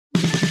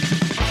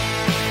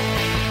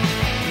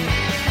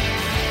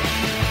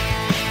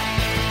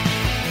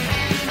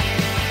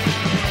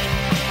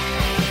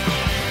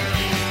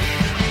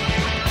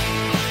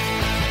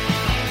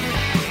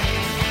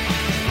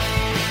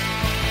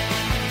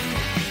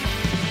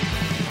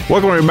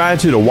Welcome everybody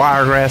to the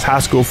Wiregrass High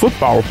School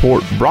Football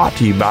Report, brought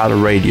to you by the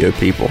radio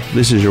people.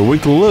 This is your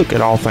weekly look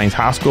at all things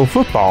high school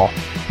football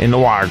in the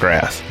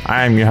Wiregrass.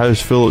 I am your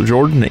host, Philip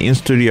Jordan, the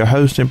in-studio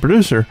host and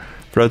producer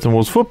for Oatham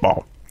Wolves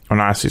Football on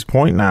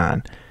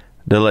 96.9,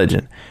 The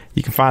Legend.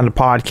 You can find the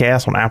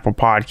podcast on Apple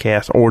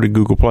Podcasts or the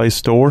Google Play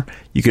Store.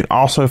 You can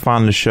also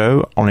find the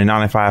show on the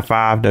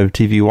 95.5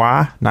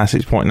 WTVY,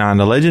 96.9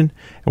 The Legend,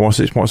 and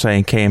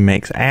 16.7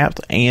 KMX apps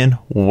and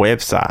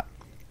website.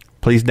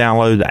 Please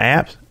download the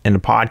apps, and the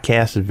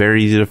podcast is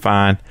very easy to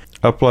find.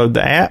 Upload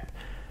the app,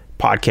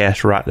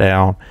 podcast right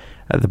down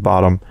at the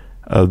bottom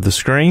of the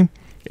screen.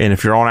 And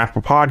if you're on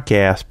Apple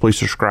Podcasts, please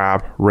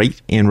subscribe,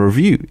 rate, and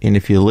review. And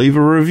if you leave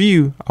a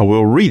review, I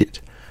will read it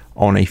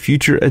on a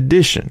future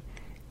edition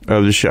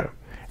of the show.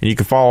 And you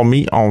can follow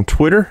me on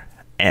Twitter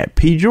at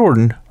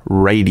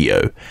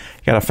PJordanRadio.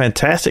 Got a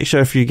fantastic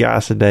show for you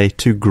guys today.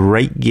 Two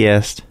great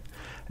guests.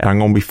 And I'm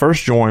going to be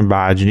first joined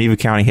by Geneva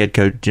County head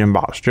coach Jim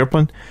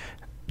Striplin.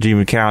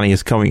 Geneva County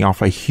is coming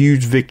off a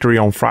huge victory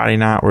on Friday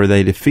night where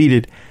they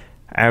defeated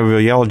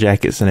Abbeville Yellow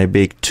Jackets in a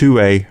big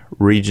 2A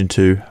Region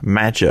 2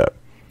 matchup.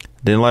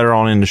 Then later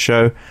on in the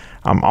show,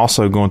 I'm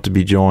also going to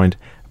be joined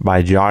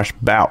by Josh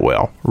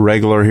Boutwell,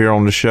 regular here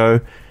on the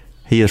show.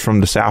 He is from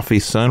the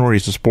Southeast Sun, where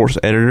he's the sports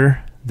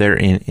editor there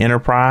in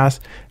Enterprise.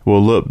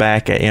 We'll look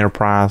back at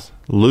Enterprise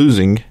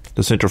losing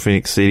to Central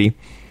Phoenix City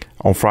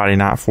on Friday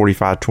night,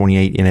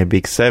 45-28 in a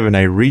big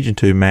 7A Region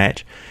 2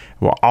 match.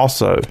 We'll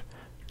also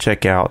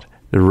check out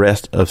the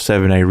rest of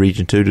 7A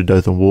Region 2. The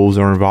Dothan Wolves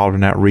are involved in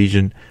that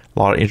region. A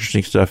lot of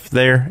interesting stuff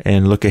there,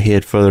 and look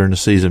ahead further in the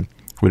season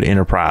with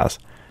Enterprise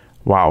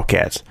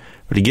Wildcats.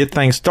 But to get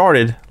things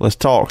started, let's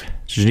talk to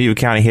Geneva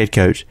County head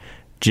coach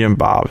Jim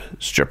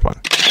Striplin.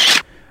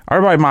 All right,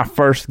 everybody, my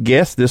first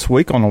guest this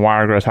week on the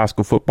Wiregrass High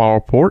School Football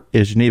Report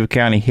is Geneva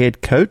County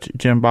head coach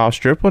Jim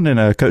Striplin.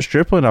 And Coach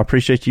Striplin, I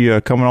appreciate you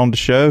coming on the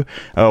show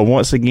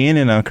once again,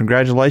 and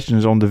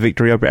congratulations on the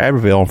victory over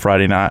Abbeville on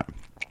Friday night.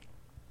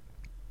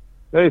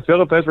 Hey,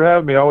 Philip, thanks for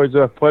having me. Always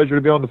a pleasure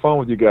to be on the phone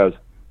with you guys.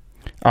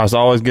 It's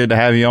always good to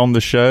have you on the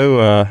show.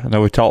 I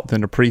know we talked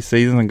in the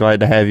preseason, and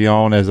glad to have you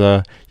on as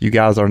you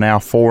guys are now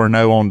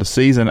 4-0 on the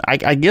season.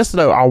 I guess,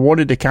 though, I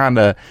wanted to kind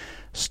of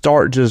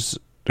start just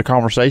the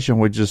conversation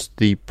with just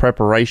the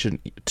preparation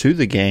to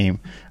the game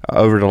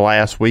over the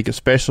last week,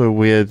 especially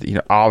with,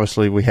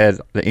 obviously we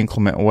had the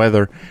inclement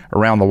weather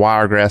around the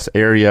Wiregrass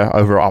area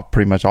over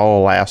pretty much all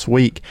of last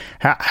week.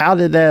 How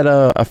did that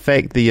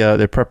affect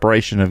the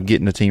preparation of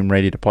getting the team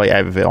ready to play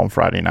Abbeville on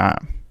Friday night?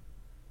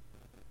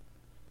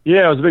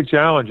 Yeah, it was a big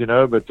challenge,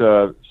 but at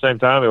the same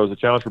time, it was a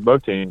challenge for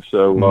both teams.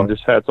 So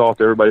just hats off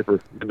to everybody for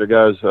getting their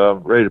guys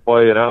ready to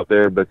play and out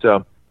there. But,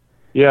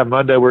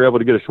 Monday we were able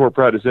to get a short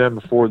practice in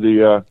before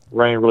the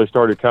rain really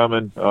started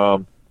coming.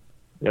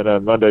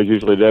 Monday's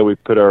usually the day we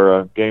put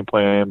our game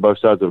plan in, both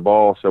sides of the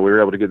ball, so we were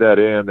able to get that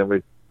in. Then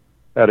we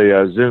had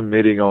a Zoom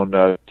meeting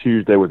on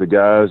Tuesday with the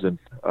guys, and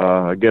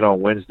again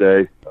on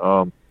Wednesday.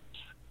 But,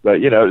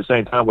 at the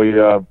same time, we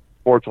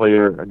fortunately,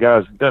 our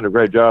guys have done a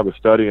great job of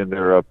studying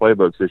their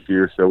playbooks this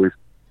year, so we've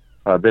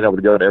been able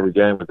to go to every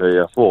game with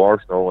a full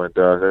arsenal, and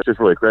that's just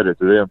really a credit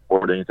to them more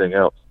than anything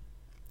else.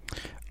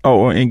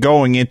 Oh, and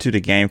going into the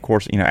game, of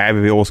course,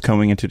 Abbeville was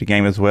coming into the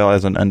game as well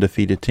as an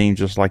undefeated team,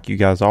 just like you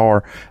guys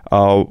are.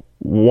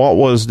 What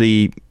was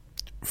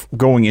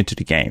going into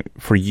the game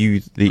for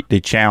you,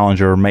 the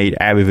challenge, or made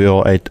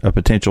Abbeville a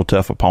potential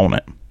tough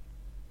opponent?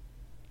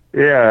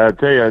 Yeah, I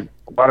tell you, a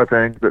lot of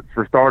things. But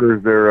for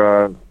starters,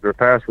 their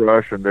pass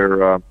rush and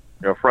their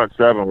front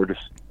seven were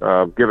just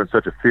giving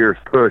such a fierce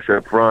push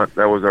up front.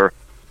 That was our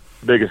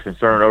biggest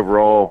concern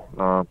overall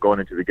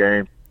going into the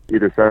game,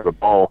 either side of the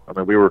ball. I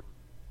mean, we were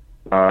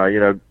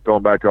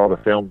going back to all the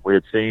film we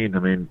had seen. I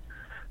mean,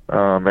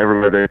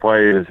 everybody they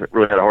play has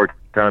really had a hard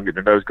time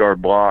getting their nose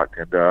guard blocked,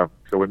 and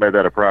so we made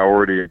that a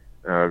priority.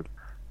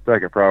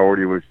 Second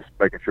priority was just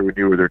making sure we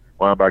knew where their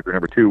linebacker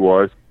number 2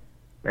 was.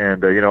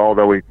 And,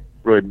 although we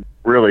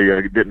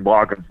really didn't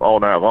block them all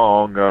night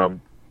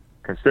long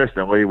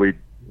consistently, we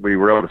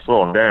were able to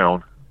slow them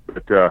down.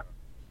 But,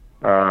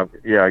 I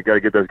got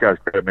to give those guys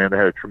credit, man. They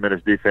had a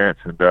tremendous defense,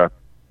 and,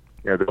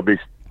 they'll be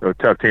a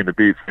tough team to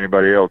beat for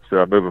anybody else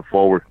moving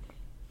forward.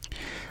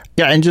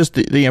 Yeah, and just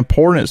the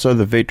importance of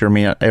the victory. I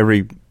mean,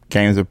 every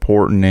game is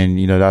important, and,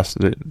 that's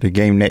the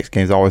game. Next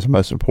game is always the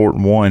most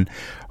important one.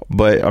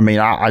 But, I mean,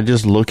 I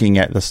just looking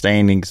at the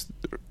standings,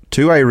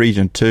 2A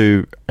Region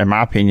 2, in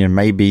my opinion,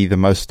 may be the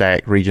most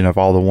stacked region of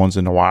all the ones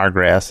in the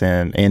Wiregrass,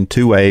 and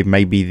 2A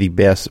may be the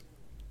best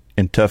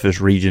and toughest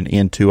region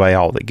in 2A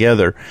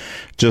altogether.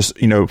 Just,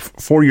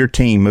 for your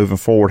team moving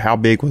forward, how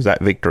big was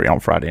that victory on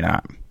Friday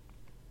night?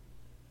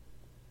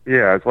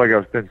 Yeah, it's like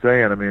I've been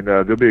saying. I mean,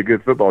 there'll be a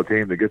good football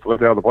team that gets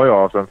left out of the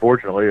playoffs,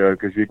 unfortunately,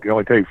 because you can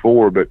only take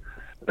 4. But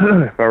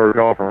if I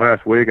recall from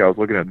last week, I was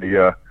looking at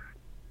the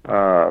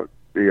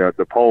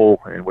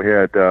poll, and we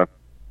had guys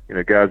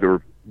that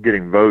were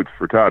getting votes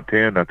for top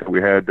 10. I think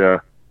we had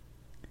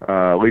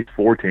at least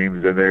 4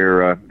 teams in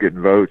there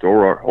getting votes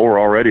or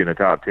already in the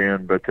top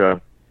 10. But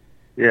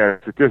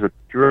it's just a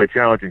really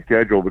challenging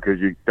schedule because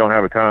you don't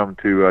have a time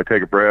to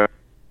take a breath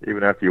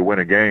even after you win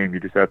a game, you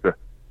just have to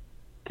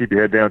keep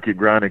your head down, keep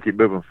grinding, keep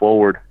moving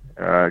forward.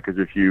 Because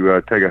if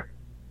you take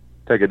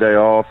a day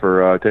off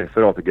or take a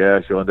foot off the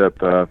gas, you'll end up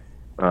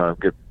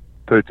get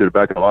put to the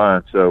back of the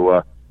line.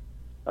 So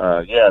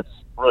yeah, it's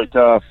really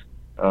tough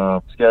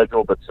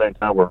schedule, but at the same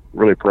time, we're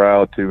really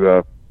proud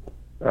to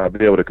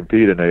be able to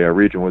compete in a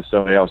region with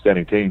so many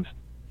outstanding teams.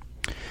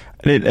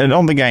 And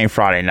on the game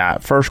Friday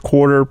night, first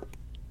quarter,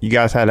 you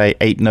guys had a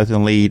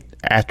 8-0 lead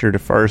after the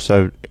first.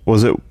 So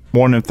was it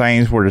one of the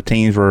things where the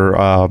teams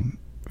were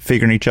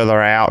figuring each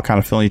other out, kind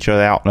of filling each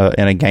other out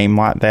in a game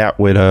like that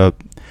with a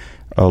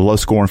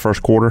low-scoring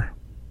first quarter?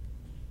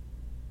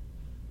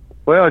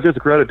 Well, it's just a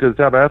credit to the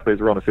type of athletes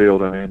who are on the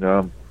field. I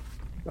mean,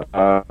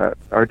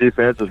 our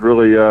defense has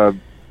really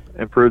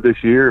improved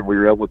this year, and we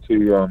were able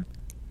to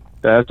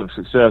have some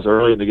success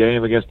early in the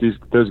game against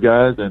those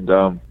guys. And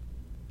at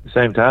the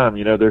same time,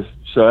 you know, they're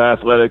so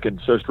athletic and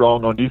so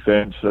strong on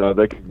defense,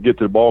 they can get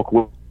to the ball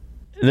quick.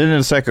 And then in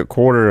the second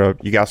quarter,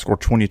 you guys scored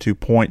 22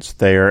 points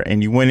there,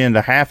 and you went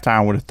into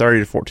halftime with a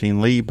 30-14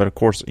 lead. But of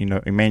course, you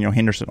know, Emmanuel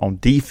Henderson on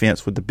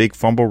defense with the big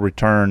fumble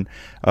return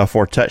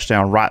for a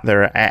touchdown right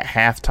there at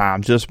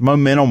halftime. Just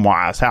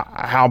momentum-wise,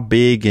 how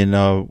big and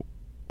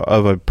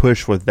of a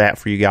push was that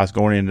for you guys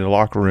going into the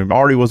locker room?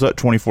 Already was up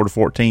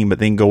 24-14, but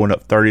then going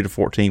up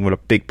 30-14 with a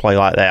big play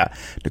like that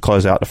to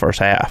close out the first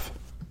half.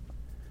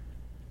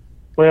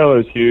 Well, it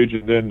was huge,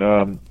 and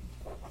then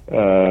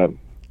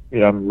you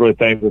know, I'm really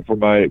thankful for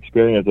my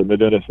experience. I've been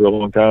doing this for a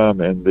long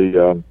time, and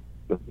the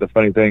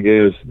funny thing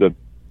is the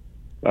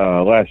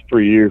last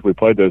 3 years we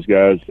played those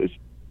guys, it's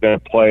been a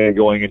play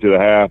going into the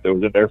half that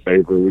was in their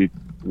favor. We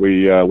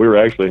were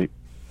actually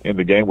in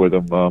the game with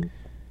them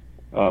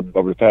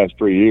over the past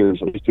 3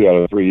 years, at least 2 out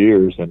of the 3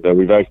 years, and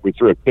we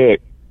threw a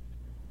pick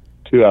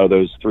 2 out of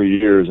those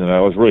 3 years, and I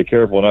was really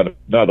careful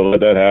not to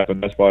let that happen.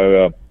 That's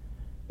why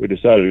we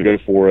decided to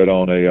go for it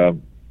on a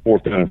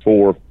 4th down and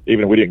 4,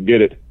 even if we didn't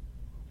get it.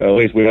 At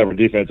least we have our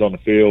defense on the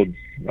field,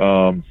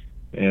 and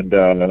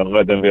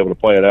let them be able to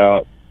play it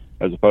out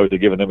as opposed to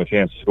giving them a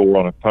chance to score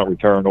on a punt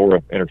return or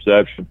an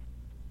interception.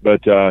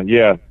 But,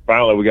 yeah,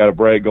 finally we got a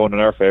break going in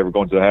our favor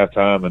going to the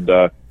halftime,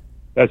 and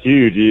that's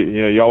huge.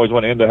 You always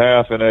want to end the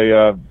half in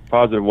a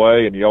positive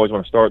way, and you always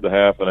want to start the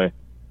half in a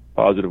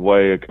positive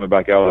way coming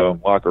back out of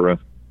the locker room.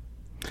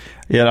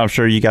 Yeah, and I'm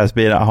sure you guys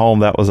being at home,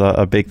 that was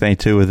a big thing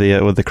too with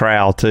the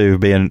crowd too,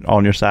 being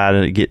on your side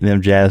and getting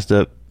them jazzed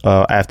up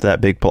after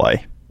that big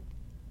play.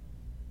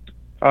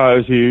 It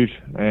was huge,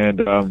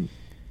 and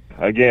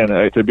again,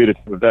 to beat a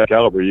team of that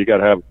caliber, you got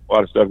to have a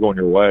lot of stuff going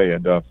your way.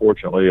 And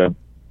fortunately,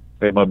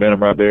 had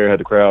momentum right there,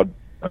 had the crowd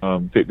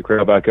pick the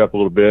crowd back up a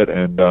little bit,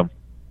 and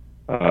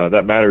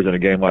that matters in a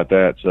game like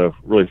that. So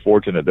really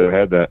fortunate to have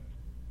had that.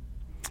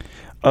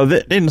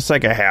 In the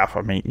second half,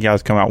 I mean, you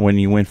guys come out when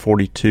you win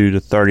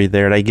 42-30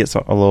 there. They get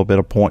a little bit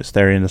of points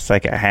there in the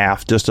second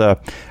half. Just how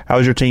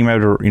was your team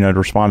able to, to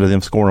respond to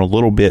them scoring a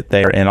little bit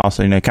there, and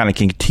also, kind of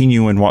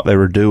continuing what they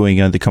were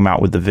doing to come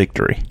out with the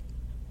victory?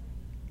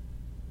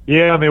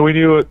 Yeah, I mean, we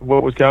knew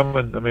what was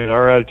coming. I mean,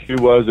 our attitude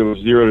was it was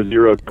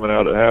 0-0 coming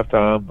out at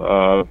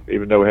halftime,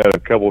 even though we had a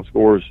couple of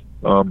scores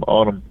on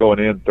them going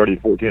in,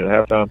 30-14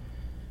 at halftime.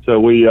 So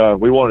we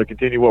wanted to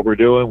continue what we're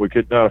doing. We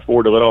could not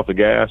afford to let off the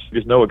gas. We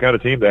just know what kind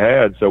of team they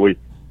had. So if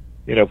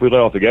we let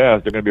off the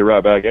gas, they're going to be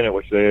right back in it,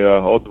 which they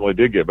ultimately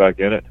did get back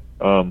in it.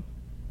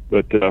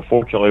 But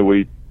fortunately,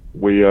 we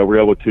were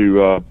able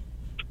to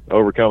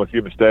overcome a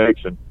few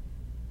mistakes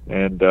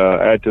and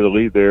add to the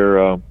lead there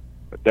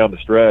down the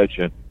stretch,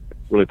 and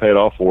really paid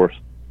off for us.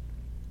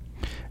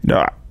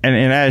 No,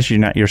 and as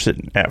you're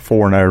sitting at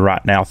 4-0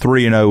 right now,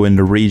 3-0 in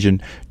the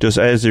region. Just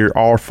as there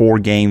are 4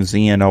 games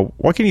in,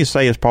 what can you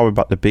say is probably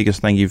about the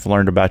biggest thing you've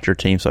learned about your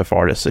team so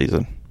far this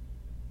season?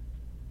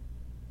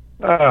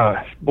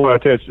 Boy, I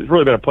tell you, it's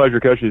really been a pleasure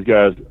coaching these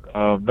guys.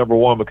 Number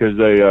one, because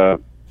they're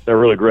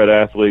really great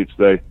athletes.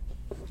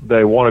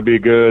 They want to be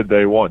good.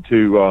 They want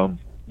to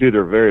do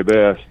their very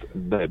best.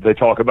 They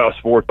talk about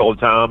sports all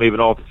the time, even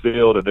off the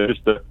field, and they're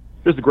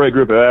just a great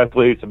group of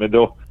athletes. I mean,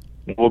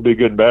 we'll be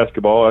good in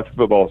basketball after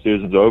football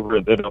season's over,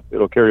 and then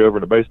it'll carry over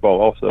into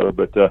baseball also.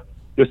 But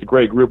just a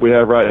great group we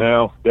have right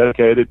now,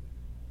 dedicated,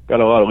 got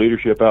a lot of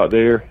leadership out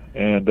there,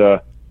 and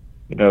a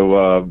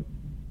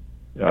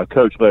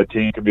coach-led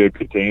team can be a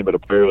good team, but a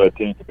player-led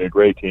team can be a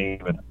great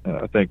team. And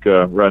I think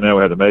right now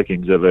we have the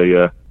makings of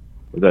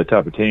that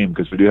type of team,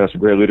 because we do have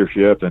some great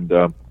leadership, and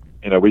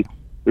we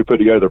put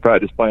together the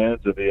practice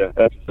plans and the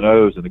X's and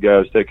O's, and the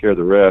guys take care of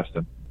the rest,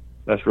 and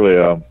that's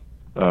really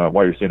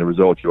why you're seeing the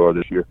results you are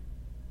this year.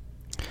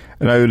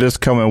 I know this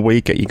coming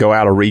week you go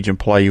out of region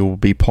play. You will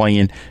be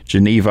playing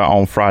Geneva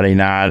on Friday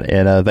night,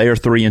 and they are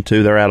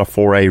 3-2. They're out of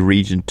 4A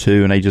Region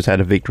 2, and they just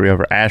had a victory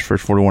over Ashford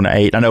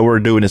 41-8. I know we're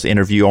doing this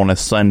interview on a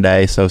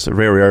Sunday, so it's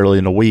very early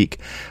in the week.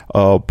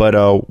 But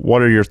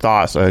what are your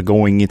thoughts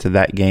going into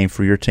that game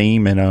for your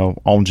team and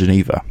on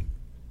Geneva?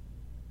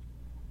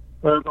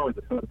 Well, it's always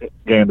a fun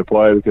game to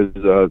play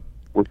because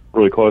we're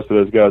really close to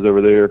those guys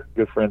over there.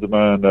 Good friends of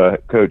mine,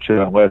 Coach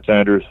Les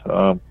Sanders.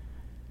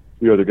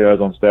 Few other guys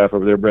on staff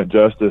over there, Brent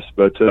Justice.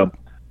 But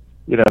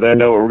they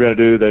know what we're going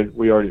to do.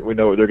 We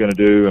know what they're going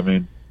to do. I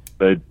mean,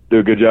 they do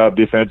a good job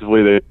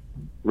defensively. They're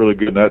really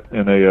good in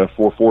a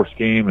 4-4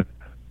 scheme. And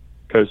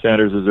Coach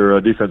Sanders is their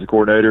defensive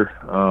coordinator.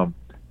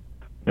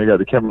 They got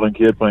the Kimberlin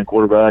kid playing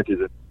quarterback. He's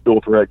a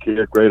dual threat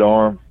kid, great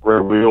arm,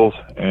 great wheels,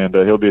 and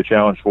he'll be a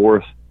challenge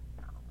for us.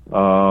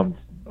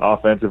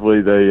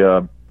 Offensively,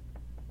 they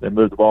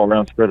move the ball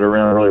around, spread it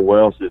around really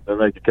well, so they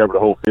make you cover the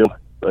whole field.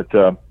 But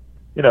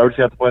we just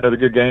have to play another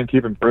good game,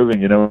 keep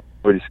improving.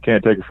 We just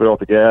can't take our foot off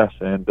the gas.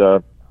 And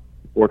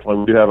fortunately,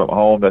 we do have them at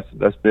home.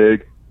 That's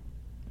big,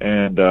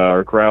 and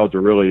our crowds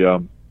are really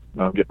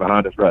getting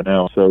behind us right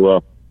now.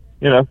 So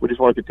we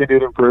just want to continue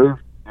to improve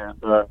and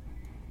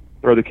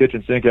throw the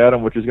kitchen sink at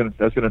them,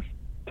 that's gonna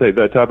take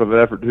that type of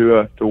effort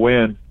to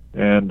win.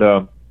 And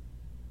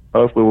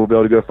hopefully, we'll be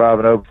able to go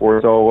 5-0 before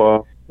it's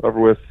all over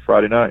with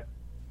Friday night.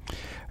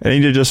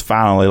 And just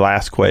finally,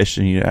 last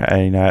question,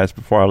 as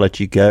before I let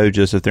you go,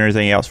 just if there's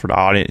anything else for the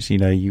audience,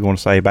 you want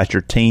to say about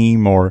your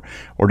team or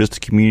just the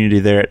community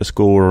there at the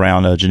school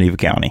around Geneva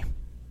County.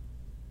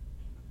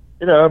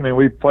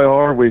 We play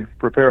hard, we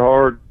prepare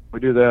hard, we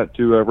do that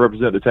to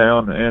represent the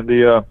town and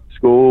the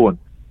school,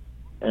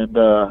 and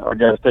our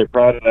guys take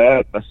pride in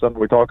that. That's something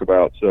we talk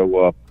about.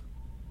 So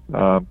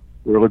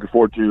we're looking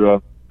forward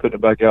to putting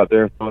it back out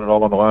there, throwing it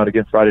all on the line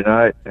again Friday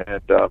night,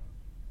 and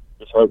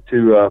just hope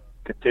to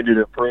continue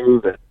to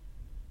improve and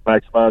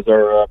maximize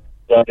our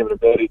God-given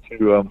ability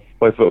to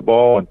play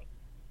football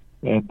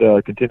and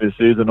continue the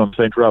season on the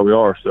same track we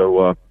are.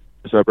 So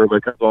just hope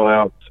everybody comes all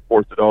out and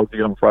supports the Dogs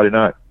again on Friday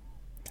night.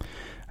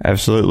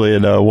 Absolutely.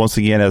 And once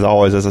again, as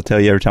always, as I tell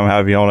you every time I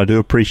have you on, I do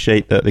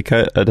appreciate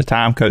the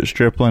time, Coach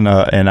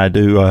Striplin, and I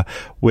do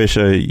wish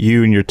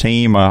you and your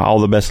team all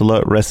the best of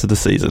luck rest of the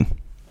season.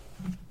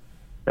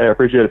 Hey, I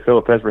appreciate it,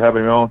 Philip. Thanks for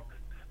having me on,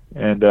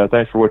 and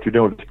thanks for what you're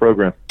doing with this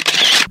program.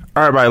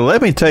 All right, everybody,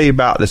 let me tell you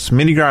about the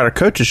Smitty Grider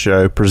Coaches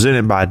Show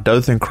presented by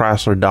Dothan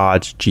Chrysler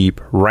Dodge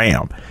Jeep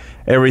Ram.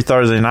 Every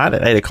Thursday night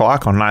at 8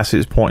 o'clock on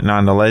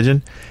 96.9 The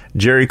Legend,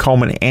 Jerry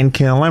Coleman and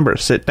Ken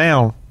Lambert sit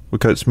down with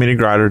Coach Smitty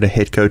Grider, the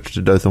head coach of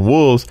the Dothan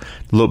Wolves,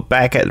 to look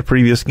back at the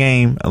previous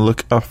game and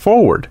look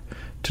forward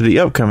to the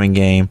upcoming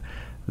game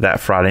that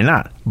Friday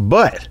night.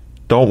 But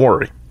don't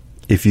worry,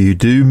 if you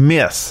do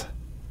miss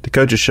the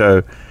Coaches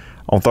Show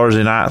on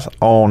Thursday nights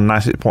on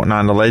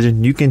 96.9 The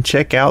Legend, you can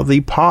check out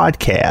the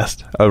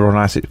podcast over on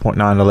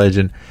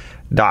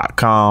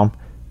 96.9thelegend.com,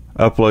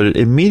 uploaded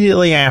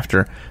immediately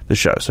after the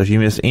show. So if you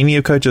miss any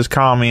of Coach's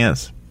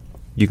comments,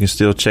 you can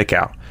still check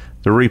out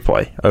the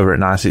replay over at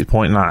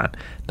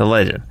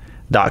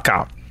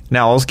 96.9thelegend.com.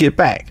 Now let's get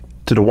back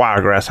to the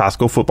Wiregrass High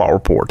School Football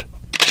Report.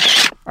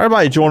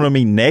 Everybody joining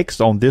me next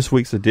on this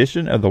week's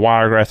edition of the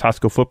Wiregrass High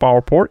School Football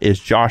Report is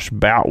Josh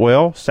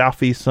Boutwell,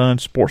 Southeast Sun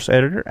sports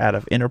editor out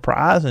of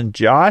Enterprise. And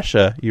Josh,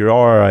 you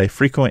are a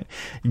frequent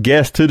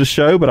guest to the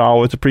show, but I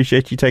always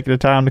appreciate you taking the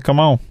time to come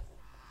on.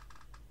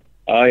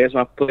 It's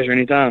my pleasure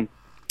anytime.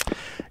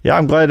 Yeah,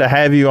 I'm glad to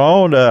have you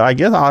on. I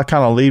guess I'll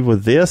kind of lead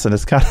with this, and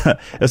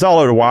it's all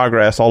over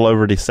Wiregrass, all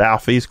over the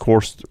Southeast. Of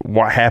course,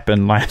 what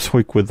happened last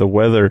week with the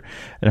weather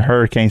and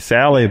Hurricane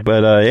Sally,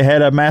 but it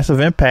had a massive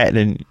impact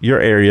in your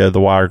area of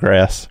the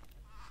Wiregrass.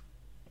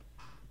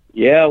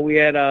 Yeah, we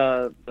had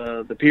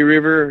the Pea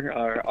River,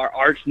 our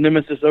arch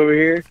nemesis over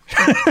here.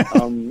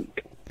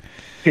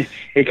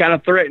 It kind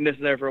of threatened us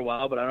there for a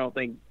while, but I don't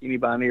think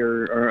anybody,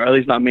 or at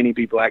least not many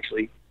people,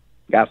 actually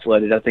got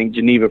flooded. I think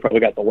Geneva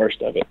probably got the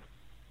worst of it.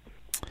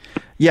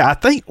 Yeah, I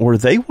think, were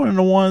they one of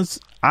the ones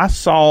I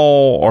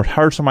saw or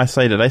heard somebody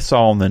say that they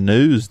saw on the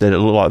news that it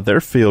looked like their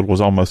field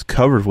was almost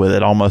covered with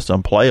it, almost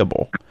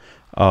unplayable.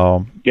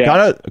 Yeah.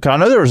 I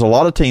know there was a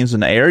lot of teams in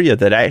the area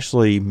that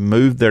actually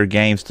moved their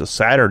games to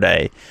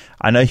Saturday.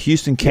 I know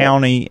Houston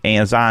County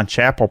and Zion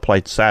Chapel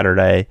played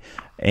Saturday,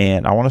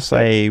 and I want to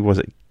say, was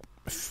it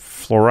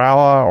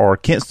Florala or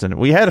Kinston?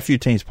 We had a few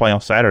teams play on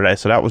Saturday,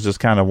 so that was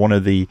just kind of one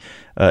of the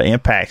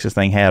impacts this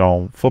thing had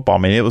on football. I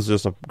mean, it was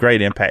just a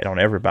great impact on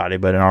everybody,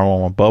 but in our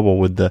own bubble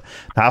with the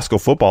high school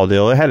football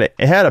deal, it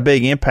had a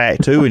big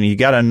impact too. And you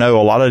got to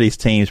know a lot of these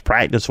teams,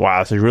 practice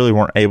wise, they really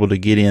weren't able to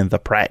get in the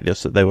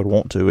practice that they would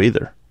want to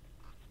either.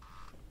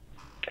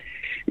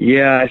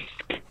 Yeah,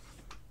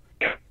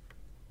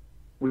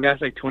 we got to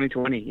say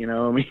 2020.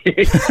 I mean,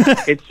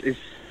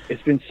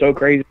 it's been so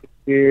crazy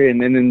here,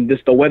 and then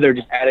just the weather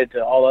just added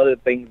to all other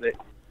things that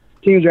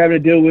teams are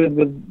having to deal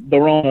with the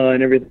Rona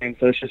and everything.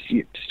 So it's just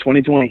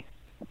 2020.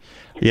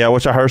 Yeah,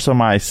 which I heard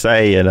somebody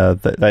say,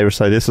 and they would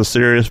say this is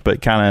serious,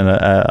 but kind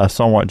of a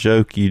somewhat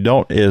joke.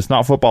 It's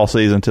not football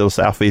season until the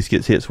Southeast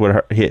gets hit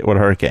with a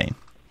hurricane.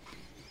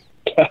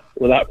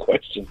 Without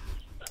question.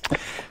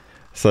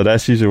 So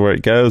that's usually where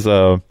it goes.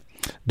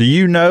 Do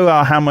you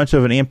know how much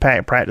of an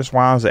impact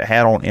practice-wise it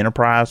had on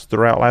Enterprise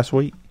throughout last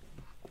week?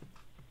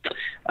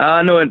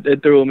 I know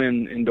it threw them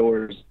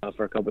indoors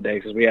for a couple of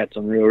days because we had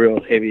some real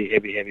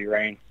heavy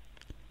rain.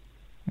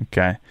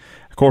 Okay.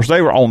 Of course,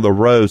 they were on the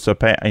road, so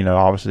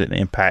obviously didn't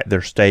impact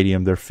their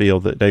stadium, their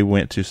field that they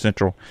went to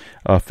Central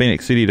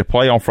Phoenix City to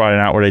play on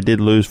Friday night, where they did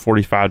lose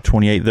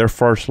 45-28, their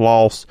first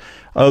loss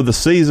of the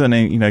season.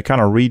 And kind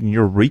of reading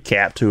your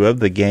recap too of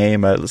the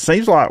game, it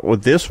seems like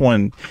with this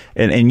one,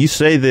 and you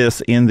say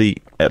this in the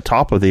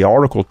top of the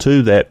article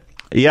too, that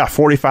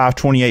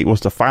 45-28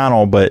 was the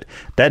final, but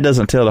that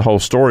doesn't tell the whole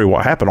story.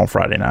 What happened on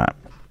Friday night?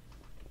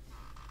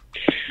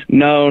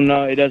 No,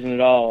 it doesn't at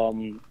all.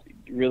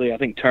 Really, I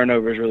think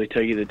turnovers really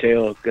tell you the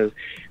tale, because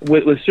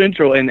with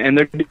Central and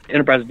their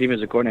Enterprise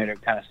defensive coordinator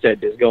kind of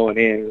said this going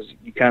in,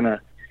 you kind of,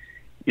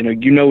 you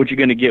know what you're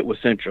going to get with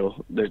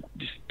Central. There's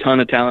just a ton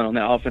of talent on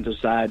that offensive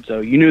side, so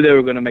you knew they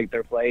were going to make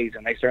their plays,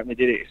 and they certainly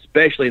did it,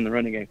 especially in the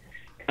running game,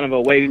 kind of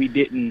a way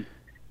we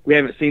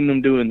haven't seen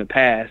them do in the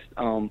past.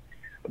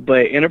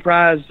 But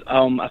Enterprise,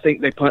 I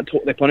think they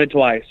punted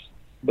twice,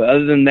 but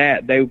other than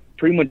that, they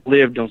pretty much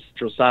lived on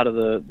Central side of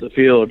the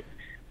field.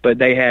 But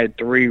they had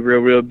 3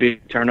 real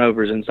big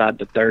turnovers inside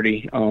the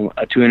 30, 2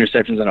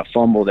 interceptions and a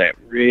fumble that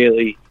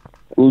really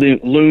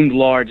loomed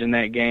large in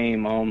that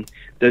game.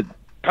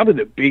 Probably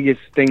the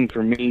biggest thing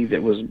for me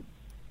that was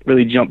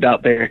really jumped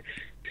out there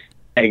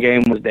that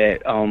game was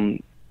that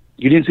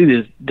you didn't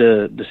see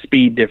the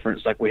speed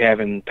difference like we have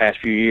in the past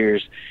few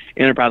years.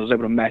 Enterprise was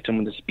able to match them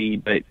with the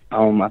speed, but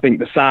I think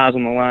the size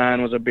on the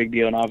line was a big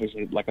deal, and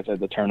obviously, like I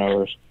said, the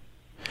turnovers.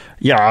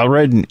 Yeah, I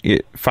read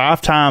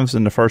 5 times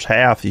in the first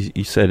half,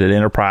 you said that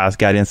Enterprise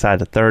got inside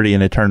the 30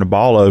 and they turned the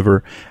ball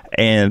over,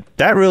 and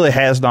that really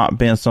has not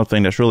been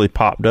something that's really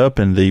popped up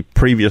in the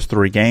previous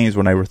 3 games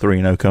when they were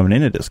 3-0 coming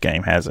into this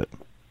game, has it?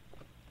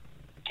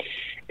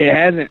 It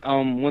hasn't.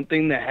 One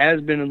thing that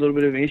has been a little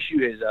bit of an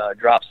issue is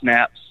drop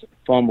snaps,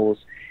 fumbles.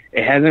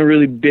 It hasn't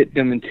really bit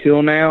them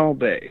until now,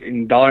 but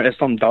that's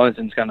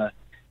something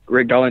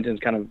Rick Darlington's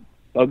kind of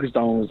focused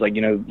on, was like,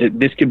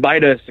 this could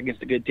bite us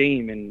against a good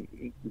team, and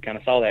we kind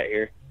of saw that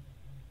here.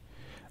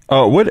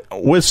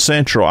 With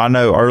Central, I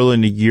know early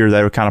in the year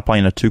they were kind of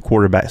playing a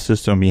 2-quarterback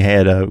system. You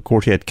had, of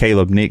course, you had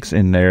Caleb Nix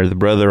in there, the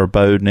brother of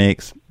Bo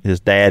Nix.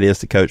 His dad is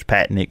the coach,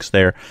 Pat Nix,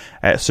 there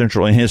at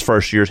Central in his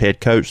first year as head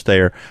coach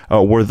there.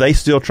 Were they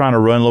still trying to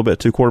run a little bit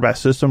 2-quarterback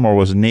system, or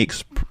was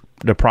Nix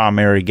the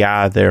primary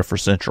guy there for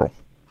Central?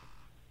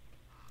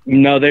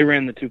 No, they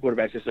ran the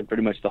 2-quarterback system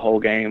pretty much the whole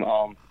game.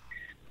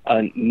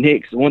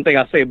 Nix, one thing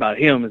I'll say about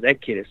him is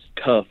that kid is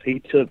tough. He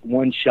took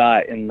one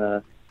shot at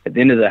the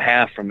end of the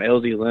half from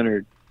LZ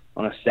Leonard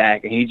on a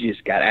sack, and he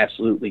just got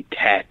absolutely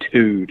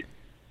tattooed,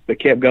 but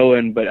kept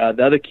going. But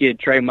the other kid,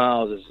 Trey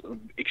Miles, is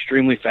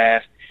extremely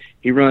fast.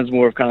 He runs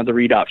more of kind of the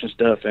read option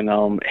stuff,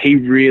 and he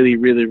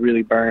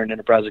really burned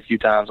Enterprise a few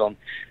times.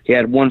 He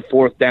had 1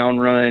 4th down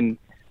run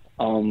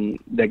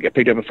that got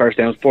picked up a first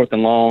down. It was 4th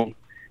and long.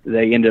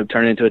 They ended up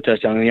turning into a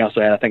touchdown, and he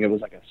also had, I think it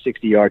was like a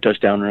 60-yard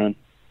touchdown run.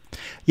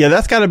 Yeah,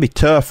 that's got to be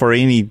tough for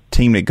any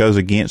team that goes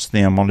against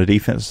them on the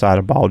defensive side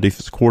of ball,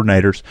 defensive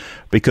coordinators,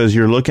 because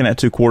you're looking at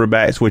 2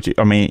 quarterbacks, which,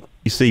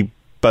 you see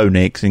Bo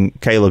Nix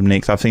and Caleb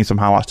Nix. I've seen some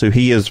highlights too.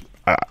 He has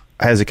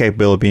the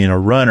capability of being a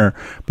runner,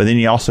 but then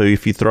you also,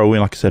 if you throw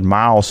in, like I said,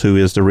 Miles, who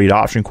is the read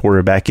option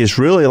quarterback, it's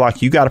really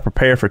like you got to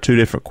prepare for 2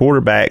 different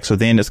quarterbacks, so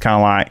then it's kind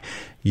of like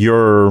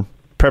your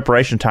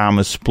preparation time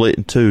is split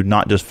in 2,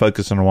 not just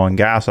focusing on one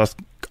guy. So that's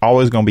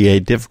always going to be a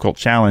difficult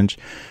challenge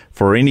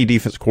for any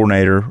defense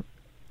coordinator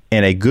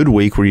in a good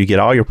week where you get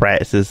all your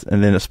practices,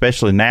 and then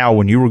especially now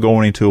when you were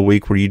going into a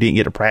week where you didn't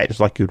get to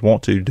practice like you'd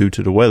want to due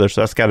to the weather.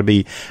 So that's got to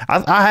be –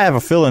 I have a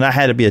feeling that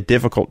had to be a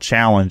difficult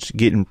challenge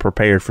getting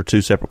prepared for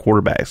 2 separate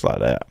quarterbacks like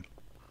that.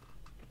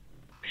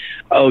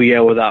 Oh,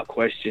 yeah, without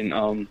question.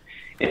 And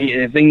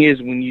the thing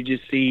is, when you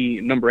just see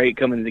number 8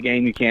 come into the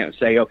game, you can't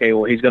say, okay,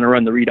 well, he's going to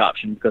run the read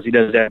option because he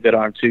does have a good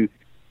arm too.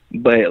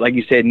 But like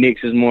you said,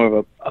 Nix is more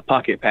of a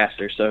pocket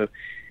passer, so –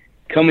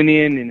 coming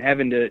in and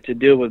having to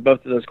deal with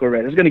both of those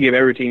quarterbacks, it's going to give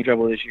every team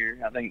trouble this year.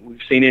 I think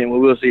we've seen it, and we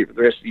will see it for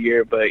the rest of the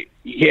year. But,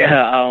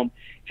 yeah,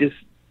 just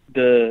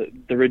the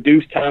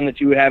reduced time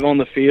that you would have on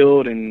the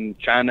field and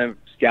trying to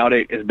scout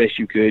it as best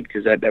you could,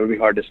 because that would be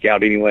hard to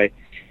scout anyway.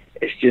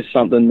 It's just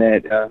something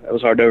that it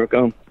was hard to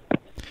overcome.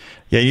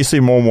 Yeah, you see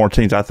more and more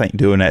teams, I think,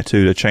 doing that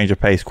too, to change a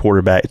pace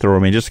quarterback throw.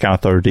 Just kind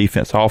of throw their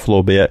defense off a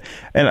little bit.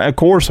 And of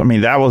course,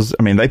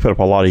 they put up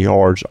a lot of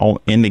yards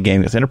in the game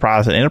against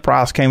Enterprise. And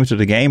Enterprise came into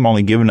the game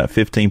only giving up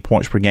 15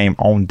 points per game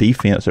on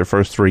defense their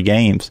first 3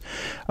 games.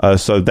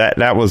 So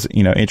that was,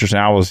 interesting.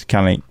 I was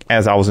kind of,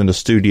 as I was in the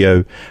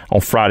studio on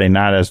Friday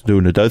night, I was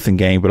doing the Dothan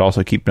game, but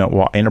also keeping up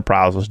what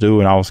Enterprise was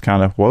doing. I was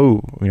kind of,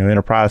 whoa,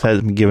 Enterprise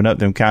hasn't been giving up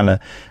them kind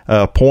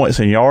of points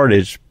and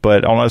yardage.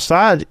 But on the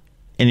side,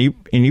 and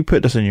you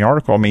put this in your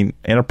article,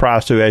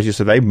 Enterprise too, as you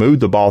said, they moved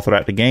the ball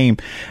throughout the game,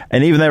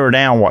 and even they were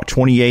down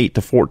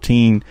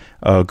 28-14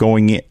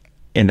 going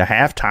into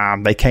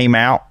halftime. They came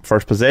out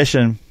first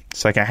possession,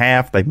 second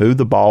half, they moved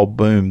the ball,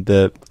 boom,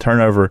 the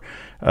turnover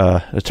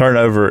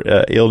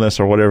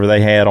illness or whatever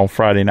they had on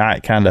Friday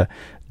night kind of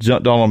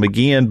jumped on them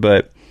again.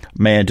 But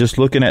man, just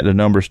looking at the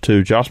numbers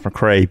too, Josh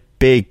McCray,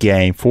 big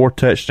game, 4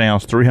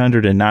 touchdowns,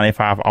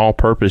 395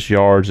 all-purpose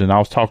yards, and I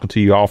was talking to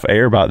you off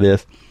air about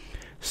this.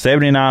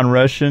 79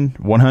 rushing,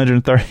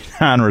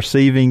 139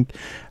 receiving.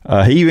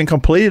 He even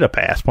completed a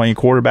pass, playing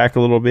quarterback a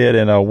little bit,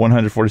 and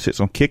 146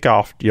 on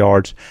kickoff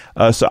yards.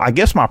 So I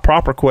guess my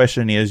proper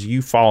question is,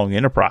 you following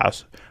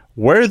Enterprise,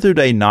 where do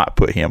they not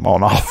put him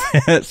on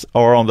offense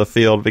or on the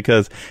field?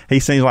 Because he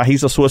seems like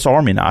he's a Swiss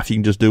Army knife. You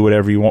can just do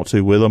whatever you want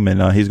to with him,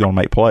 and he's going to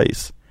make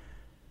plays.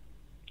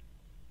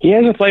 He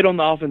hasn't played on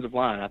the offensive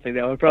line. I think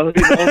that would probably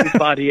be the only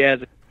spot he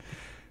has.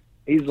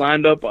 He's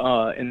lined up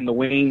in the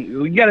wing.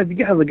 You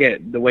gotta look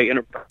at the way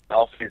Enterprise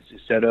offense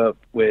is set up.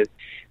 With,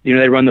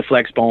 they run the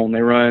flex bone,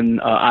 they run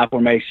I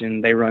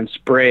formation, they run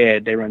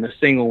spread, they run the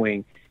single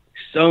wing.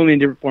 So many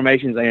different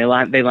formations. They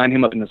line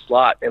him up in the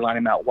slot. They line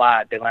him out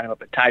wide. They line him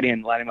up at tight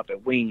end. They line him up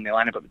at wing. They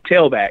line him up at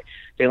tailback.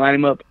 They line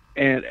him up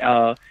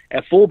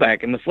at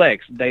fullback in the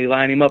flex. They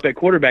line him up at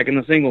quarterback in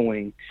the single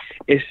wing.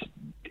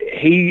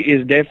 He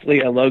is definitely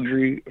a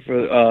luxury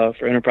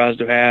for Enterprise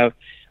to have.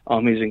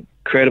 He's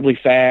incredibly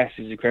fast.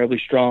 He's incredibly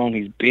strong.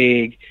 He's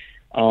big.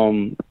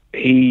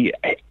 He's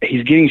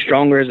getting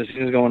stronger as the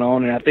season's going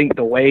on, and I think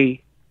the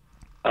way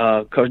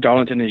Coach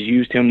Darlington has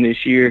used him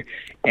this year,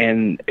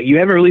 and you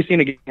haven't really seen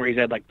a game where he's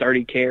had like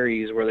 30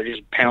 carries where they're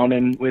just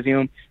pounding with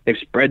him. They've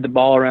spread the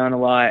ball around a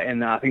lot,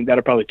 and I think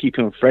that'll probably keep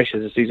him fresh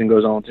as the season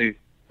goes on too.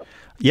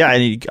 Yeah,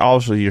 and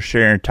also you're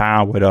sharing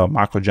time with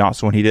Michael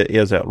Johnson when he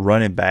is at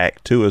running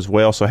back too as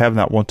well. So having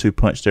that 1-2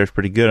 punch there is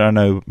pretty good. I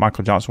know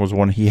Michael Johnson was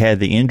one, he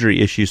had the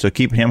injury issue, so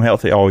keeping him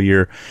healthy all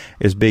year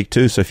is big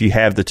too. So if you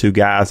have the two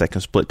guys that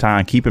can split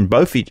time, keeping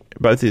both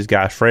these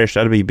guys fresh,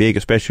 that'll be big,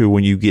 especially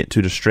when you get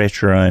to the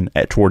stretch run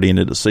toward the end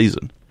of the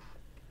season.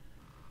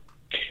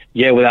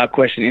 Yeah, without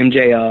question.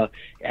 MJ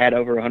had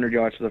over 100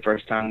 yards for the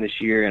first time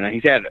this year, and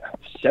he's had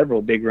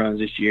several big runs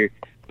this year.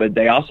 But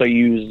they also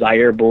use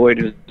Zaire Boyd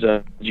as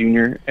a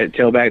junior at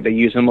tailback. They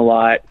use him a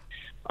lot.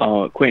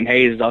 Quentin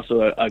Hayes is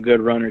also a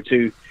good runner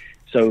too.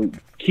 So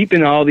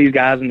keeping all these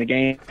guys in the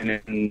game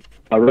and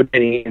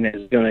rotating in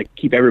is going to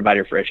keep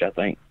everybody fresh, I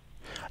think.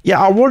 Yeah,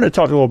 I wanted to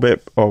talk a little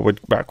bit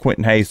about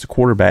Quentin Hayes, the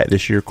quarterback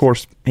this year. Of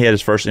course, he had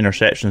his first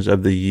interceptions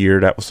of the year.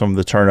 That was some of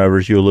the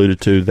turnovers you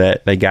alluded to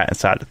that they got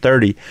inside the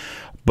 30.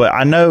 But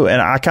I know,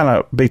 and I kind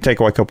of, big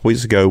takeaway a couple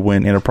weeks ago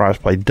when Enterprise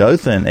played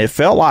Dothan, it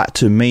felt like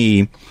to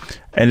me,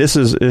 and this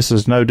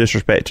is no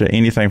disrespect to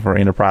anything for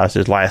Enterprise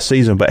this last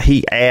season, but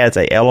he adds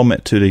an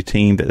element to the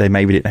team that they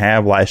maybe didn't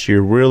have last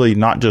year, really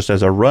not just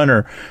as a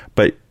runner,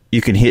 but you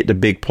can hit the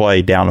big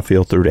play down the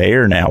field through the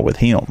air now with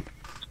him.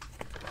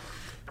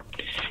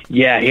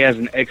 Yeah, he has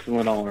an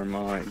excellent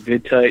arm,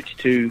 good touch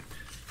too.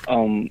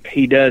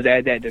 He does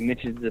add that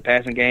dimension to the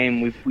passing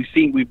game.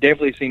 We've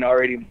definitely seen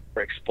already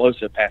more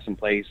explosive passing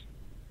plays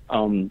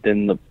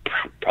than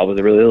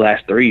probably the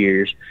last 3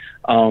 years.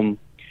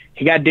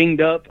 He got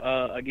dinged up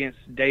against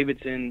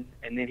Davidson,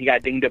 and then he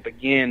got dinged up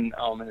again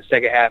in the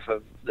second half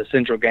of the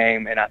Central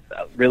game. And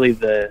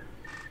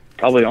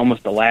probably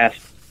almost the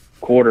last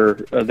quarter,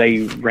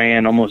 they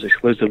ran almost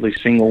exclusively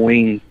single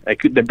wing.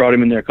 They brought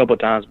him in there a couple of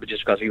times, but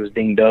just because he was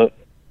dinged up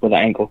with an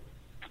ankle.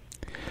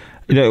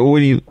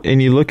 When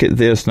you look at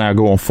this now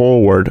going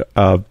forward,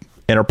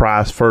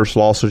 Enterprise first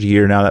loss of the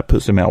year. Now that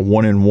puts them at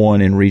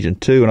 1-1 in Region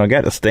 2. And I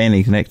got the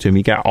standings next to me.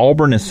 You got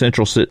Auburn and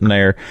Central sitting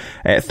there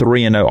at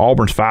 3-0.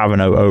 Auburn's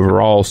 5-0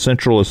 overall.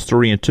 Central is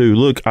 3-2.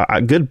 Look,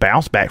 a good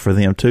bounce back for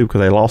them too,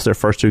 because they lost their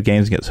first two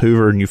games against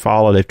Hoover and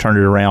Eufaula. They've turned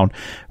it around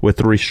with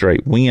 3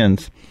 straight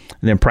wins.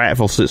 And then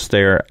Prattville sits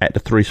there at the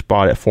 3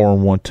 spot at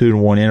 4-1,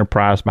 2-1.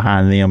 Enterprise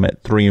behind them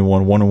at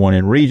 3-1, 1-1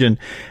 in Region.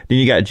 Then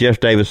you got Jeff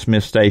Davis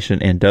Smith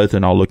Station and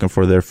Dothan all looking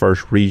for their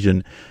first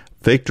Region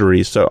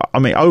victories. So, I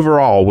mean,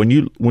 overall, when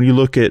you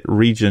look at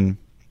Region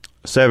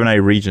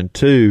 7A, Region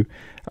 2,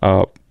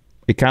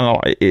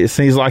 it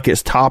seems like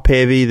it's top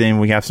heavy. Then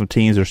we have some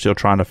teams that are still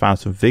trying to find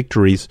some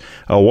victories.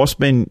 What's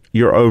been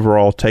your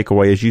overall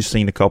takeaway as you've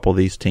seen a couple of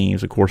these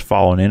teams, of course,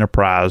 following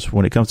Enterprise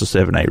when it comes to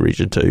 7A,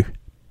 Region 2?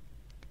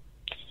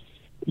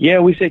 Yeah,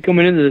 we said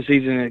coming into the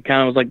season, it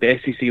kind of was like the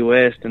SEC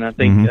West, and I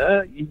think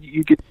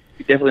you could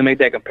definitely make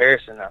that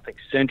comparison. I think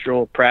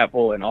Central,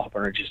 Prattville, and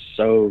Auburn are just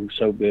so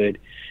good.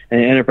 And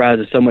Enterprise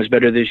is so much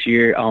better this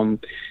year.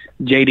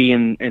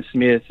 JD and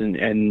Smith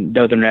and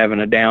Dothan are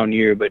having a down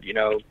year, but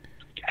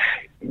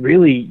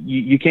really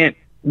you can't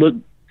look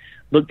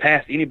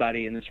past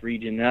anybody in this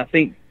region. And I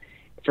think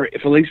for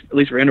at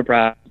least for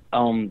Enterprise,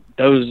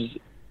 those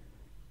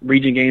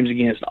region games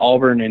against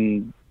Auburn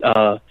and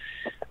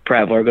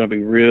Prattville are going to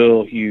be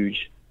real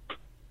huge.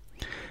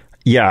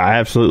 Yeah,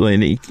 absolutely.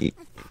 And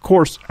of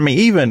course, I mean,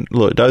 even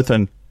look,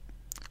 Dothan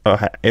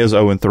is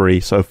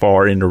 0-3 so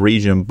far in the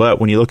region,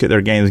 but when you look at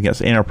their games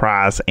against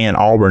Enterprise and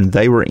Auburn,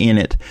 they were in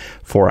it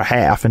for a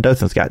half, and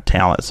Dothan's got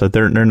talent, so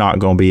they're not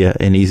going to be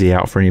an easy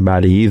out for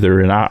anybody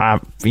either. And I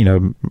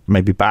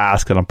maybe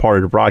biased because I'm part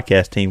of the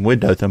broadcast team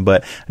with Dothan,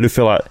 but I do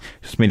feel like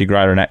Smitty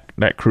Grider and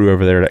that crew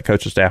over there, that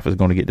coaching staff, is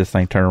going to get this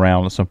thing turned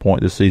around at some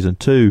point this season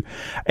too.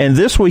 And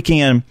this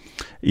weekend,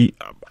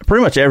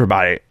 pretty much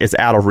everybody is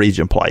out of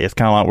region play. It's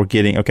kind of like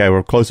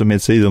we're close to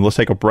midseason. Let's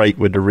take a break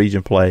with the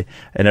region play,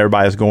 and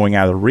everybody's going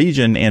out of the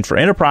region. And for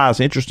Enterprise,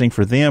 interesting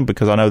for them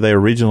because I know they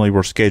originally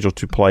were scheduled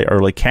to play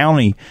Early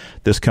County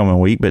this coming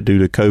week, but due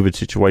to COVID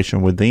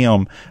situation with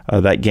them,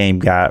 that game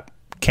got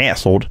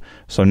canceled.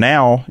 So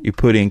now you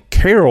put in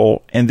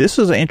Carroll, and this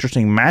is an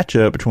interesting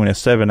matchup between a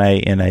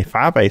 7A and a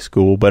 5A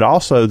school, but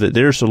also that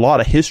there's a lot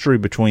of history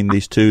between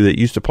these two that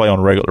used to play on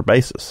a regular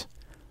basis.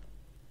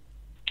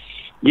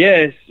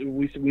 Yes,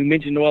 we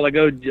mentioned a while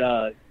ago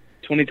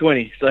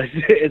 2020. So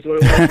it's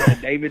what it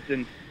was.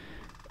 Davidson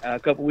a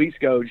couple weeks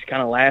ago just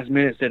kind of last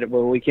minute said,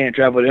 well, we can't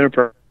travel to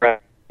Enterprise.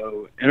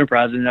 So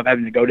Enterprise ended up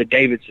having to go to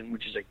Davidson,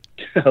 which is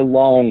a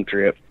long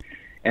trip.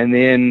 And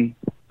then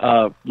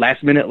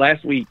last minute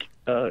last week,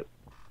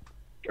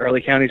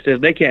 Early County says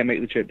they can't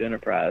make the trip to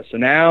Enterprise. So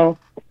now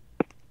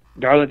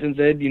Darlington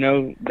said,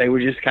 they were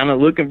just kind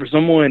of looking for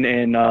someone,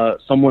 and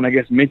someone, I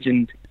guess,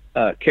 mentioned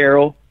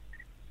Carroll.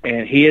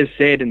 And he has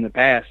said in the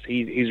past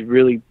he's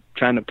really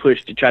trying to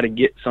push to try to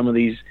get some of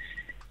these,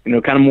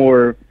 kind of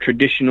more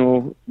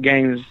traditional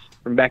games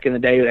from back in the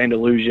day with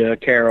Andalusia,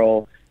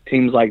 Carroll,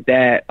 teams like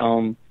that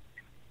in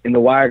the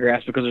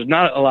Wiregrass, because there's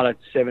not a lot of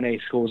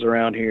 7A schools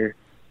around here.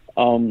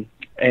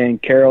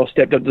 And Carroll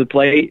stepped up to the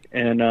plate,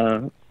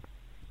 and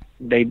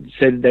they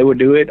said they would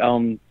do it.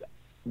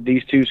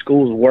 These two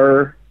schools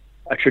were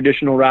a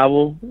traditional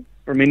rival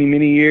for many,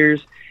 many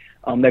years.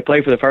 They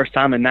played for the first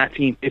time in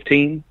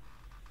 1915.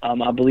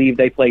 I believe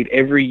they played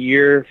every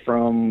year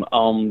from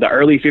the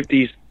early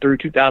 50s through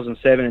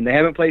 2007, and they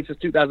haven't played since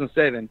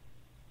 2007.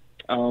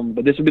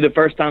 But this will be the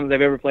first time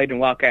they've ever played in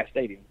Wildcat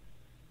Stadium.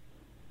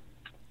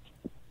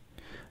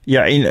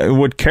 Yeah,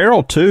 with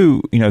Carroll,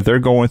 too, they're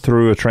going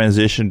through a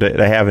transition.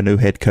 They have a new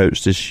head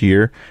coach this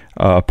year,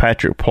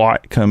 Patrick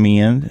Plott, come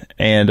in,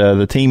 and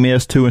the team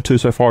is 2-2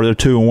 so far. They're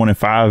 2-1 in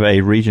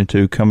 5A Region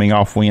 2, coming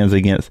off wins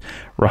against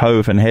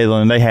Rehoboth and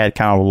Headland. They had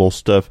kind of a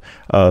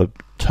little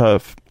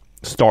tough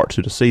start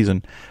to the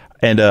season.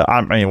 And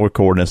we're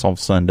recording this on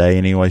Sunday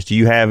anyways. Do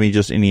you have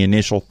any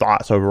initial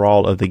thoughts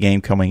overall of the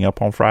game coming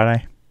up on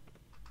Friday?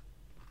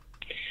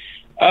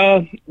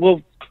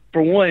 Well,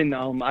 for one,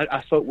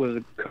 I spoke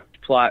with Coach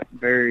Plott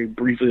very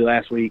briefly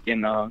last week,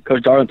 and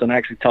Coach Darlington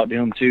actually talked to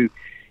him too.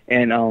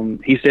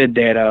 And he said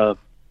that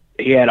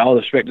he had all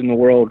the respect in the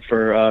world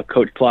for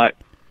Coach Plott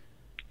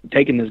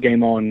taking this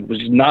game on,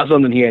 which is not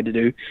something he had to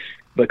do.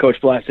 But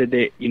Coach Plott said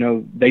that,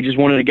 they just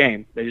wanted a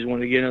game. They just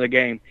wanted to get another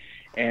game.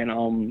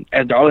 And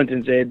as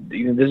Darlington said,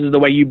 this is the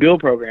way you build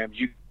programs.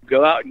 You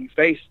go out and you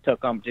face tough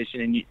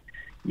competition, and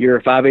you're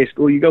a 5A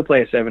school, you go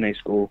play a 7A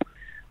school.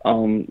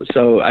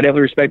 So I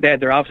definitely respect that.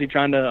 They're obviously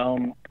trying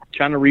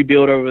to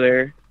rebuild over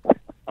there.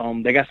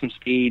 They got some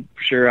speed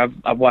for sure.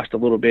 I've watched a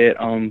little bit.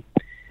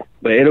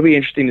 But it'll be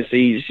interesting to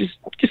see.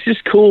 It's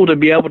just cool to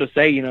be able to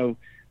say,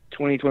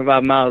 20,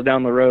 25 miles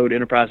down the road,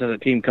 Enterprise has a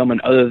team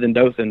coming other than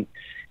Dothan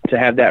to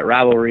have that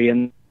rivalry.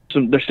 And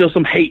there's still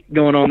some hate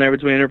going on there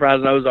between Enterprise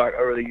and Ozark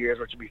over the years,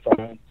 which will be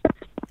fun.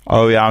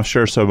 Oh, yeah, I'm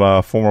sure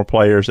some former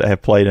players that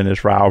have played in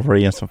this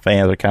rivalry and some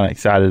fans are kind of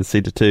excited to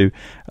see the two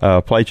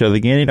play each other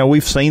again.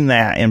 We've seen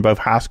that in both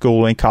high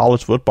school and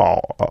college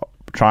football,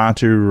 trying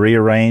to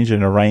rearrange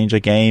and arrange a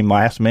game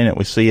last minute.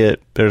 We see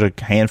it. There's a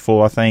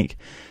handful, I think,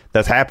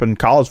 that's happened in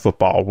college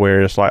football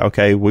where it's like,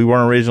 okay, we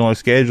weren't originally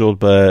scheduled,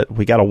 but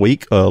we got a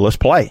week. Let's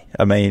play.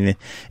 At the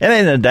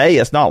end of the day,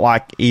 it's not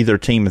like either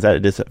team is at a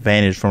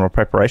disadvantage from a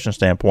preparation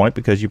standpoint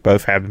because you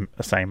both have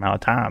the same amount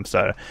of time.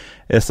 So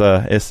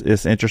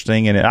it's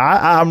interesting, and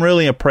I'm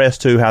really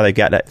impressed too how they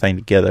got that thing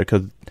together,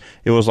 because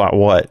it was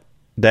like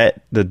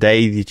the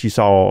day that you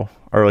saw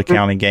Early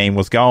County game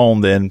was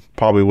gone, then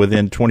probably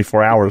within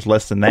 24 hours,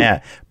 less than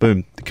that,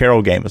 boom, the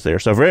Carroll game was there.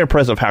 So very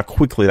impressive how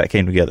quickly that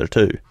came together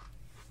too.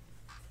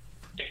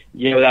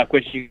 Yeah, without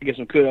question, you can give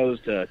some kudos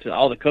to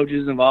all the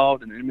coaches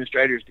involved and the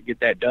administrators to get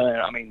that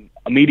done.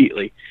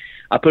 Immediately.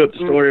 I put up the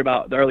story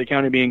about the Early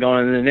County being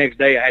gone, and then the next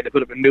day I had to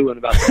put up a new one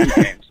about the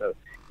game. So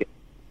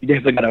you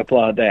definitely got to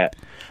applaud that.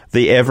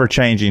 The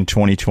ever-changing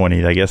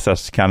 2020. I guess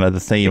that's kind of the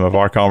theme of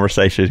our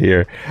conversation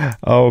here.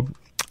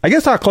 I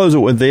guess I'll close it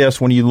with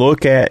this. When you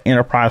look at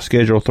Enterprise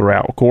schedule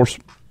throughout, of course,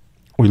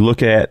 we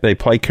look at they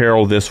play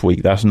Carroll this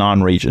week. That's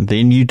non-region.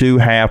 Then you do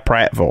have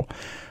Prattville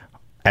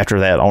after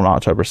that on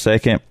October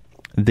 2nd.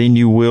 Then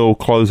you will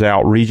close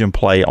out region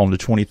play on the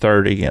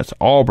 23rd against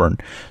Auburn.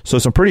 So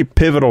some pretty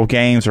pivotal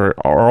games are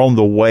on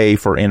the way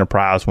for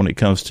Enterprise when it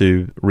comes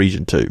to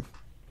Region 2.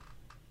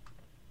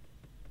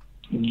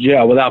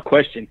 Yeah, without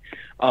question.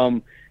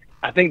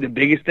 I think the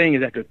biggest thing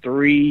is after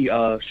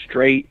 3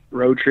 straight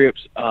road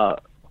trips,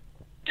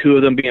 2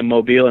 of them being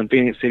Mobile and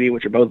Phoenix City,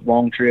 which are both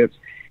long trips,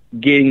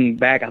 getting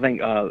back, I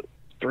think,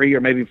 3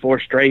 or maybe 4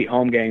 straight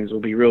home games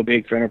will be real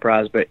big for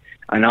Enterprise,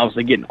 and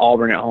obviously getting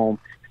Auburn at home.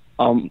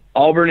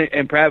 Auburn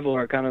and Prattville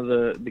are kind of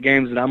the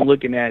games that I'm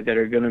looking at that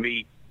are going to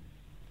be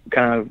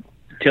kind of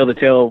tell the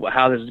tale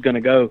how this is going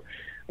to go,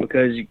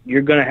 because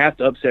you're going to have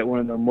to upset one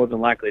of them more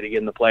than likely to get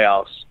in the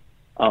playoffs.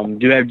 You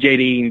do have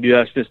JD and you do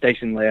have Smith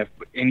Station left,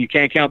 and you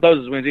can't count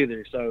those as wins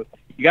either. So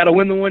you got to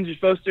win the ones you're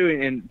supposed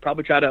to, and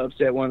probably try to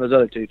upset one of those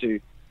other two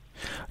too.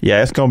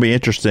 Yeah, it's going to be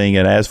interesting,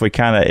 and as we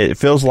it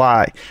feels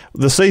like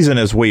the season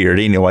is weird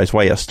anyways, the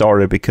way it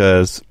started,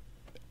 because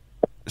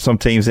some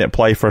teams didn't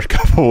play for a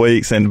couple of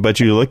weeks, but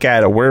you look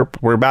at it, we're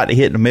about to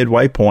hit the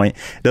midway point.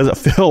 It doesn't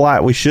feel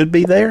like we should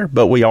be there,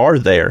 but we are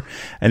there.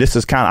 And this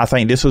is I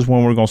think this is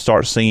when we're going to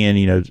start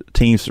seeing,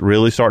 teams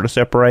really start to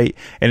separate.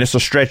 And it's a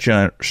stretch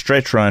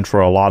run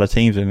for a lot of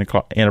teams, in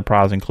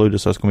Enterprise included.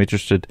 So it's going to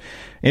be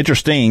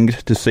interesting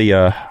to see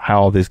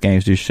how these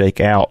games do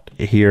shake out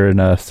here in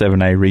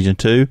 7A Region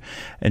 2.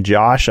 And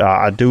Josh,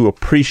 I do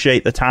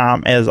appreciate the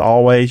time, as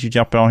always, you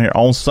jumping on here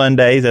on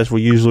Sundays as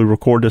we usually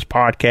record this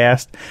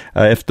podcast.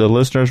 If the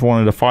listeners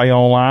wanted to follow you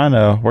online,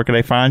 where can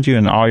they find you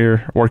and all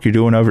your work you're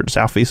doing over at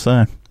Southeast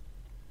Sun?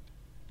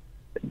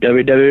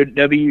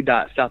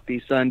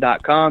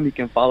 www.southeastsun.com. You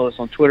can follow us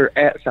on Twitter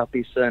at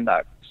Southeast Sun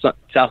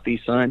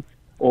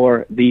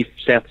or the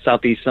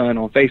Southeast Sun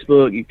on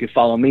Facebook. You can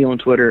follow me on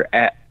Twitter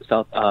at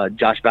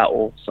Josh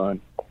Boutwell Sun,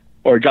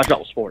 or Josh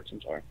Boutwell Sports.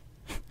 I'm sorry.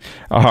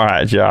 All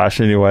right,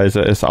 Josh. Anyways,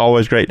 it's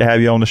always great to have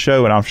you on the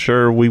show, and I'm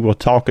sure we will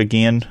talk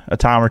again a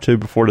time or two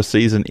before the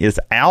season is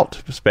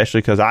out,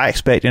 especially because I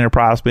expect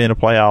Enterprise to be in the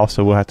playoffs,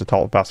 so we'll have to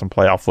talk about some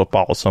playoff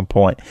football at some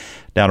point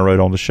down the road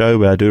on the show.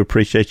 But I do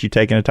appreciate you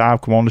taking the time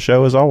to come on the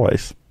show, as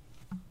always.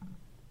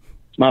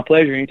 It's my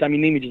pleasure. Anytime you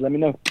need me, just let me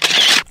know.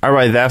 All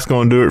right, that's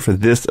going to do it for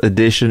this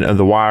edition of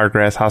the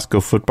Wiregrass High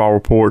School Football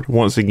Report.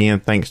 Once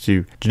again, thanks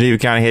to Geneva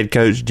County head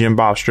coach Jim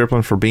Bob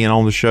Striplin for being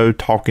on the show,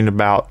 talking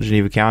about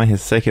Geneva County,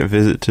 his second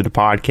visit to the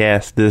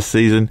podcast this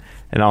season,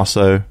 and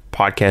also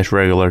podcast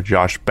regular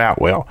Josh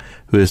Boutwell,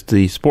 who is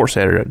the sports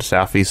editor at the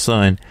Southeast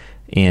Sun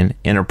in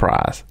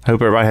Enterprise. I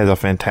hope everybody has a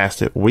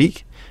fantastic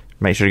week.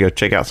 Make sure to go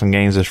check out some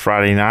games this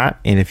Friday night,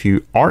 and if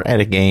you aren't at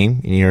a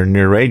game and you're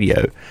near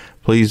radio,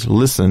 please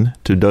listen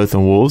to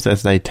Dothan Wolves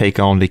as they take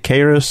on the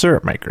Cairo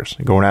Syrup Makers.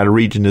 Going out of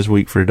region this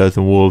week for the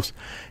Dothan Wolves.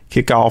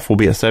 Kickoff will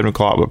be at 7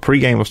 o'clock, but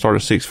pregame will start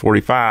at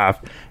 6:45.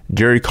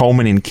 Jerry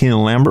Coleman and Ken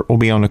Lambert will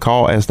be on the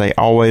call, as they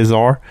always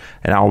are,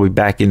 and I'll be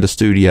back in the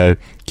studio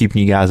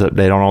keeping you guys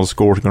updated on all the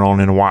scores going on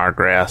in the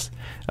Wiregrass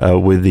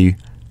with the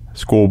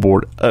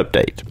scoreboard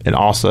update. And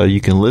also,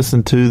 you can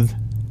listen to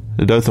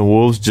the Dothan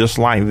Wolves just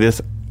like this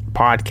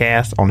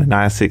podcast on the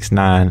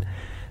 969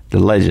 The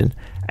Legend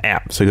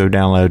app. So go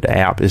download the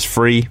app. It's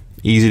free,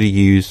 easy to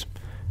use,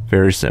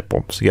 very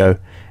simple. So go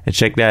and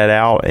check that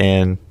out,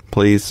 and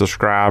please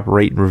subscribe,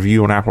 rate, and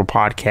review on Apple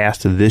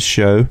Podcasts to this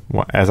show.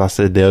 As I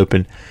said, they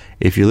open.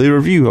 If you leave a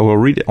review, I will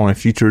read it on a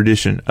future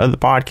edition of the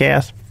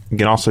podcast. You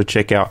can also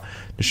check out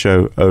the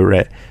show over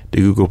at the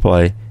Google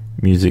Play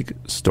Music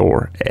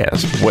Store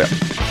as well.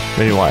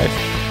 Anyway,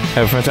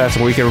 have a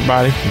fantastic week,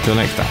 everybody. Until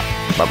next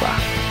time,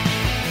 bye-bye.